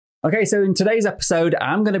Okay, so in today's episode,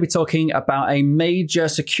 I'm going to be talking about a major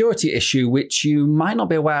security issue which you might not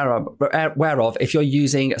be aware of if you're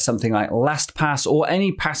using something like LastPass or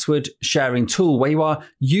any password sharing tool where you are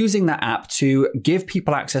using that app to give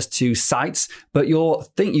people access to sites, but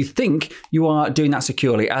you think you are doing that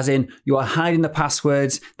securely, as in you are hiding the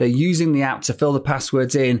passwords, they're using the app to fill the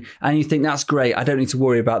passwords in, and you think that's great, I don't need to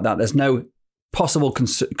worry about that. There's no possible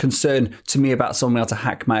concern to me about someone being able to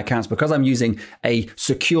hack my accounts because I'm using a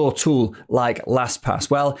secure tool like LastPass.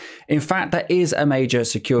 Well, in fact, there is a major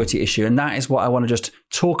security issue, and that is what I want to just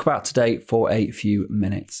talk about today for a few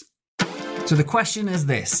minutes. So the question is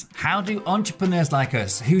this: how do entrepreneurs like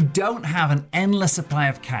us who don't have an endless supply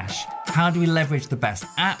of cash, how do we leverage the best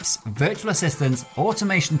apps, virtual assistants,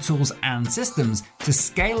 automation tools and systems to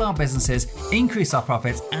scale our businesses, increase our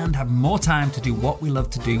profits and have more time to do what we love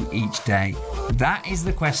to do each day? That is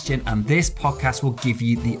the question, and this podcast will give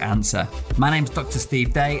you the answer. My name's Dr.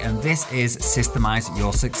 Steve Day and this is Systemize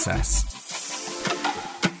Your Success.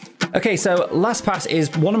 Okay, so LastPass is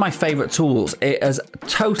one of my favorite tools. It has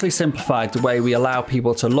totally simplified the way we allow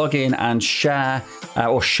people to log in and share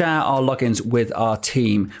our logins with our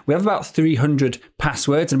team. We have about 300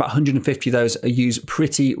 passwords and about 150 of those are used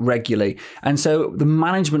pretty regularly. And so the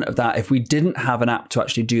management of that, if we didn't have an app to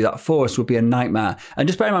actually do that for us, would be a nightmare. And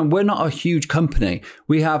just bear in mind, we're not a huge company.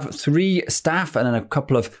 We have 3 staff and then a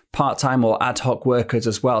couple of part-time or ad hoc workers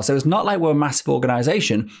as well. So it's not like we're a massive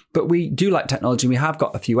organization, but we do like technology. We have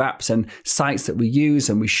got a few apps and sites that we use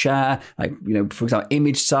and we share, like, for example,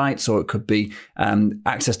 image sites, or it could be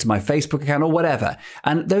access to my Facebook account or whatever.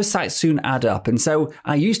 And those sites soon add up. And so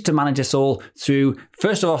I used to manage this all through,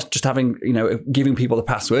 first of all, just having, giving people the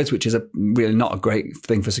passwords, which is really not a great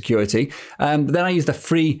thing for security. But then I used the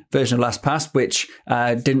free version of LastPass, which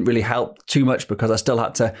didn't really help too much because I still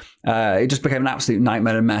had to, it just became an absolute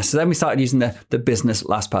nightmare and mess. So then we started using the business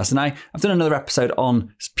LastPass. And I've done another episode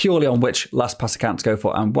purely on which LastPass account to go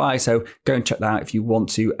for and why. So go and check that out if you want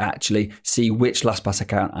to actually see which LastPass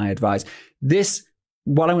account I advise.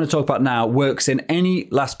 What I'm going to talk about now works in any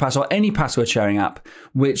LastPass or any password sharing app,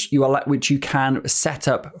 which you can set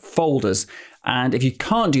up folders. And if you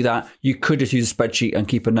can't do that, you could just use a spreadsheet and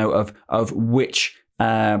keep a note of which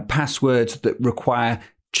passwords that require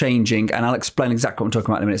changing, and I'll explain exactly what I'm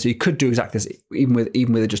talking about in a minute. So you could do exactly this even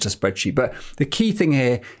with just a spreadsheet. But the key thing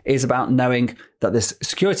here is about knowing that this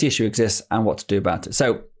security issue exists and what to do about it.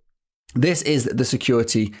 So this is the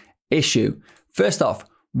security issue. First off,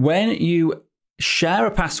 when you share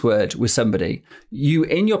a password with somebody, you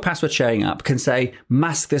in your password sharing app can say,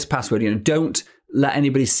 mask this password, don't let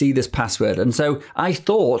anybody see this password. And so I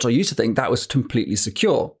thought, or used to think, that was completely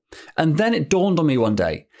secure. And then it dawned on me one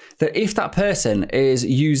day that if that person is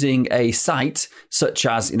using a site such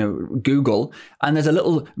as, Google, and there's a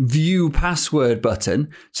little view password button,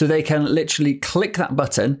 so they can literally click that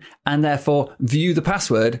button and therefore view the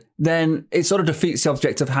password, then it sort of defeats the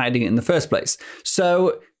object of hiding it in the first place.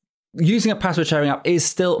 So using a password sharing app is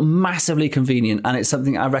still massively convenient, and it's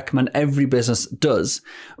something I recommend every business does.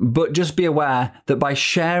 But just be aware that by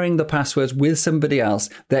sharing the passwords with somebody else,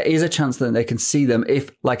 there is a chance that they can see them.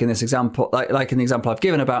 If, like in this example, like in the example I've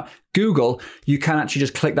given about Google, you can actually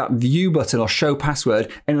just click that view button or show password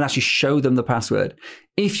and it'll actually show them the password.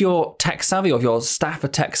 If you're tech savvy or if your staff are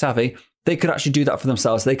tech savvy, they could actually do that for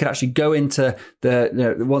themselves. They could actually go into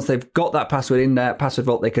once they've got that password in their password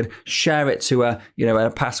vault, they could share it to a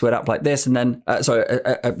password app like this, and then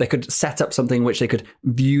they could set up something which they could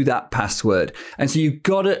view that password. And so you've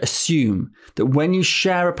got to assume that when you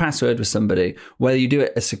share a password with somebody, whether you do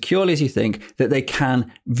it as securely as you think, that they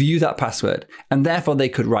can view that password, and therefore they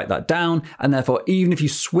could write that down. And therefore, even if you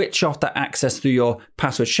switch off that access through your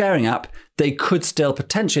password sharing app, they could still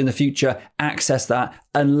potentially in the future access that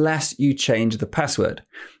unless you change the password.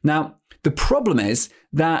 Now, the problem is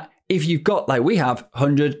that if you've got, like we have,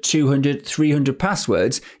 100, 200, 300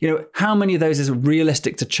 passwords, how many of those is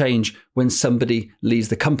realistic to change when somebody leaves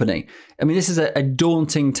the company? I mean, this is a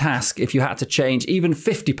daunting task if you had to change even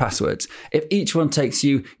 50 passwords. If each one takes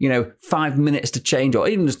you, 5 minutes to change, or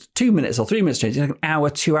even just 2 minutes or 3 minutes to change, like an hour,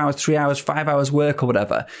 2 hours, 3 hours, 5 hours work or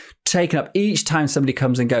whatever, taken up each time somebody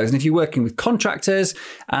comes and goes. And if you're working with contractors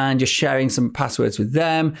and you're sharing some passwords with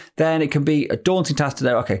them, then it can be a daunting task to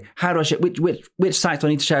know, okay, how do I share, which sites do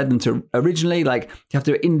I need to share them to originally? Like, you have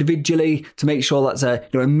to do it individually to make sure that's a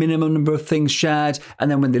minimum number of things shared.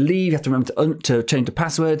 And then when they leave, you have to remember to change the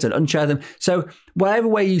passwords and unshare them. So whatever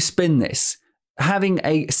way you spin this, having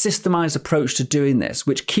a systemized approach to doing this,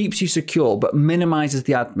 which keeps you secure but minimizes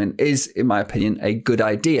the admin, is, in my opinion, a good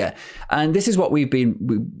idea. And this is what we've been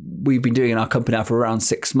doing in our company now for around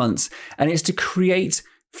 6 months. And it's to create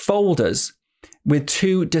folders with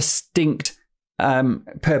two distinct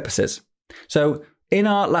purposes. So in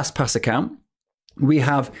our LastPass account, we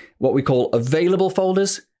have what we call available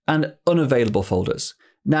folders and unavailable folders.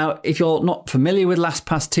 Now, if you're not familiar with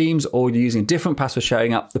LastPass teams or you're using a different password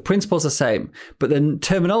sharing app, the principle's the same, but the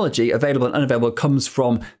terminology, available and unavailable, comes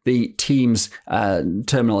from the team's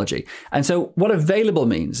terminology. And so what available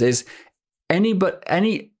means is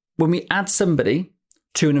when we add somebody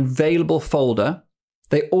to an available folder,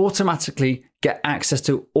 they automatically get access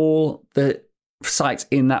to all the sites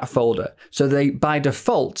in that folder. So by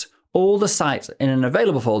default, all the sites in an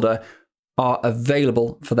available folder are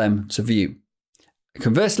available for them to view.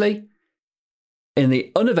 Conversely, in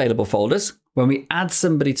the unavailable folders, when we add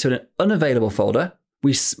somebody to an unavailable folder,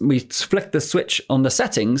 we flick the switch on the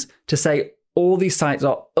settings to say all these sites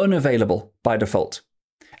are unavailable by default.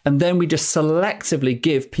 And then we just selectively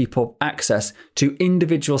give people access to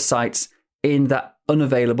individual sites in that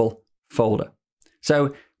unavailable folder.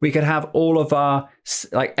 So we could have all of our,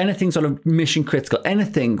 like anything sort of mission critical,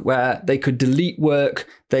 anything where they could delete work,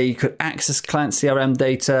 they could access client CRM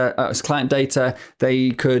data, client data, they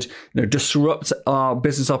could disrupt our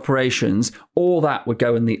business operations, all that would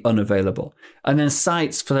go in the unavailable. And then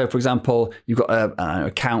sites, for example, you've got an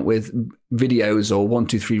account with videos or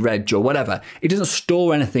 123reg or whatever. It doesn't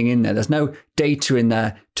store anything in there. There's no data in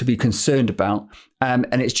there to be concerned about. And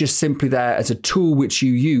it's just simply there as a tool which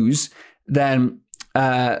you use. Then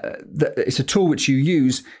it's a tool which you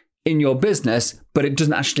use in your business, but it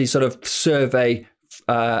doesn't actually sort of serve a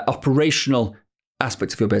operational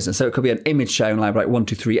aspect of your business. So it could be an image sharing library like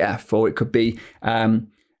 123F, or it could be trying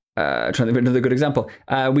to think of another good example.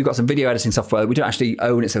 We've got some video editing software. We don't actually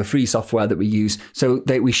own it. It's a free software that we use. So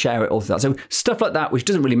we share it all through that. So stuff like that, which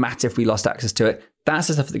doesn't really matter if we lost access to it. That's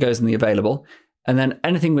the stuff that goes in the available. And then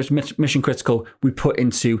anything which mission critical, we put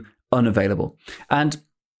into unavailable. And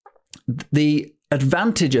the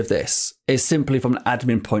advantage of this is simply from an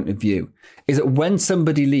admin point of view, is that when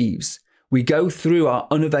somebody leaves, we go through our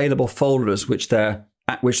unavailable folders, which they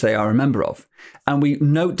are a member of, and we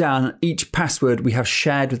note down each password we have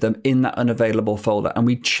shared with them in that unavailable folder, and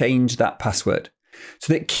we change that password.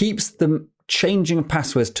 So that keeps them changing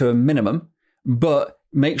passwords to a minimum, but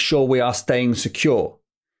make sure we are staying secure.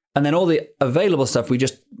 And then all the available stuff, we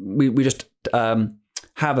just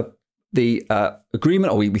have the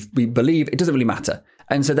agreement, or we believe it doesn't really matter.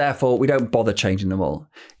 And so therefore we don't bother changing them all.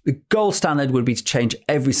 The gold standard would be to change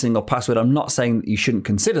every single password. I'm not saying that you shouldn't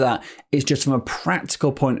consider that. It's just from a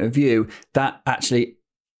practical point of view, that actually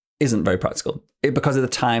isn't very practical because of the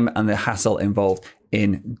time and the hassle involved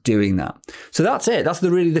in doing that. So that's it. That's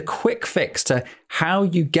really the quick fix to how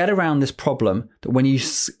you get around this problem, that when you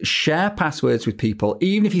share passwords with people,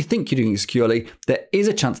 even if you think you're doing it securely, there is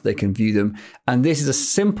a chance that they can view them. And this is a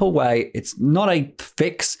simple way. It's not a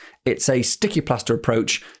fix. It's a sticky plaster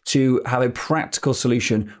approach to have a practical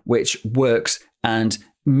solution which works and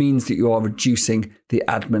means that you are reducing the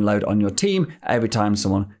admin load on your team every time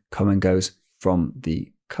someone comes and goes from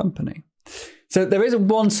the company. So there is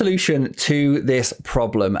one solution to this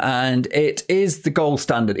problem, and it is the gold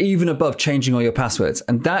standard, even above changing all your passwords.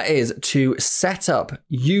 And that is to set up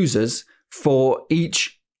users for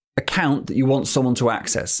each account that you want someone to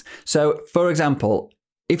access. So for example,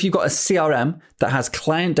 if you've got a CRM that has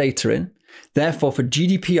client data in, therefore for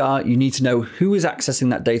GDPR, you need to know who is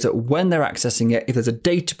accessing that data, when they're accessing it. If there's a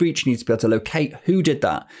data breach, you need to be able to locate who did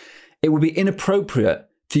that. It would be inappropriate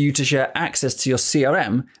for you to share access to your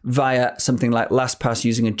CRM via something like LastPass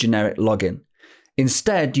using a generic login.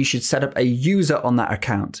 Instead, you should set up a user on that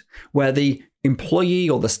account where the employee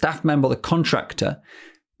or the staff member or the contractor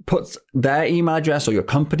puts their email address or your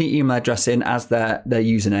company email address in as their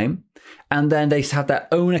username, and then they have their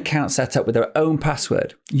own account set up with their own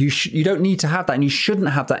password. You don't need to have that, and you shouldn't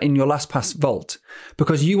have that in your LastPass vault,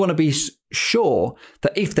 because you want to be sure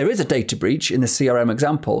that if there is a data breach in the CRM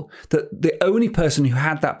example, that the only person who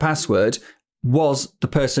had that password was the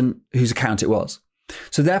person whose account it was.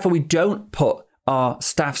 So therefore, we don't put our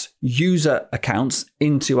staff's user accounts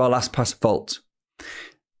into our LastPass vault.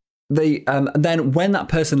 Then when that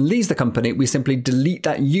person leaves the company, we simply delete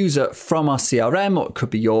that user from our CRM, or it could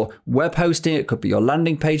be your web hosting, it could be your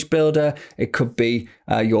landing page builder, it could be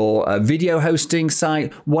your video hosting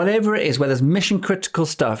site, whatever it is, where there's mission critical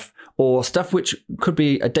stuff or stuff which could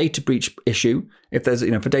be a data breach issue, if there's,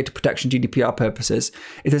 for data protection, GDPR purposes,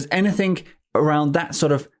 if there's anything around that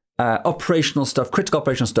sort of operational stuff, critical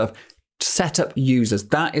operational stuff, set up users.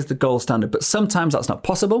 That is the gold standard, but sometimes that's not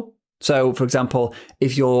possible. So, for example,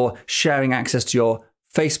 if you're sharing access to your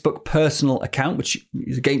Facebook personal account, which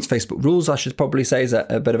is against Facebook rules, I should probably say, is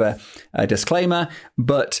a bit of a disclaimer.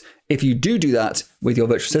 But if you do that with your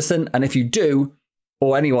virtual assistant, and if you do,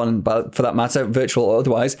 or anyone for that matter, virtual or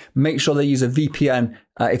otherwise, make sure they use a VPN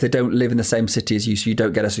if they don't live in the same city as you, so you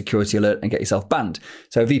don't get a security alert and get yourself banned.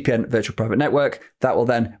 So a VPN, virtual private network, that will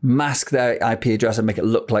then mask their IP address and make it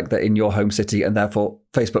look like they're in your home city, and therefore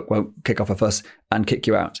Facebook won't kick off a fuss and kick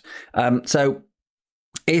you out. So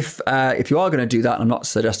if you are going to do that, I'm not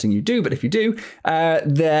suggesting you do, but if you do,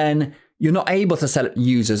 then you're not able to set up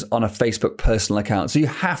users on a Facebook personal account. So you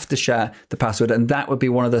have to share the password. And that would be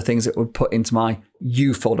one of the things that would put into my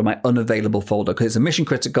U folder, my unavailable folder, because it's a mission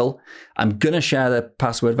critical. I'm going to share the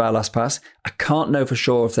password via LastPass. I can't know for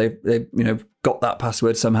sure if they got that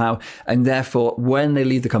password somehow. And therefore, when they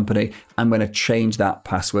leave the company, I'm going to change that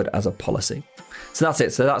password as a policy. So that's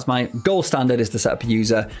it. So that's my gold standard, is to set up a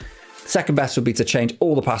user. Second best would be to change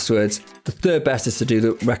all the passwords. The third best is to do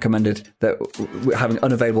the recommended, that having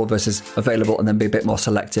unavailable versus available, and then be a bit more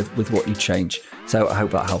selective with what you change. So I hope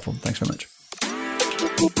that's helpful. Thanks very much.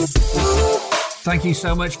 Thank you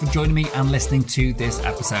so much for joining me and listening to this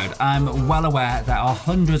episode. I'm well aware there are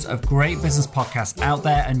hundreds of great business podcasts out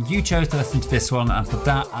there, and you chose to listen to this one, and for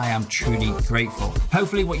that I am truly grateful.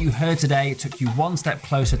 Hopefully what you heard today took you one step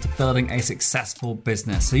closer to building a successful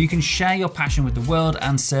business, so you can share your passion with the world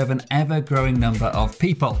and serve an ever-growing number of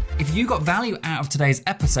people. If you got value out of today's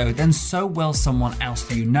episode, then so will someone else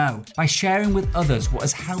that you know. By sharing with others what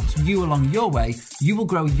has helped you along your way, you will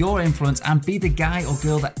grow your influence and be the guy or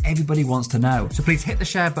girl that everybody wants to know. So please hit the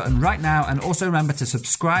share button right now, and also remember to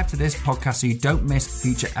subscribe to this podcast so you don't miss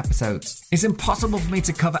future episodes. It's impossible for me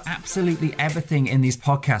to cover absolutely everything in these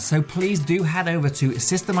podcasts, so please do head over to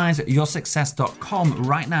systemizeyoursuccess.com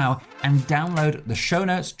right now and download the show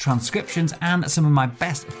notes, transcriptions, and some of my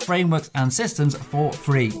best frameworks and systems for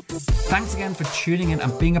free. Thanks again for tuning in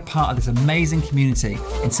and being a part of this amazing community.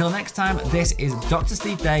 Until next time, this is Dr.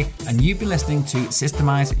 Steve Day, and you've been listening to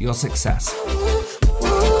Systemize Your Success.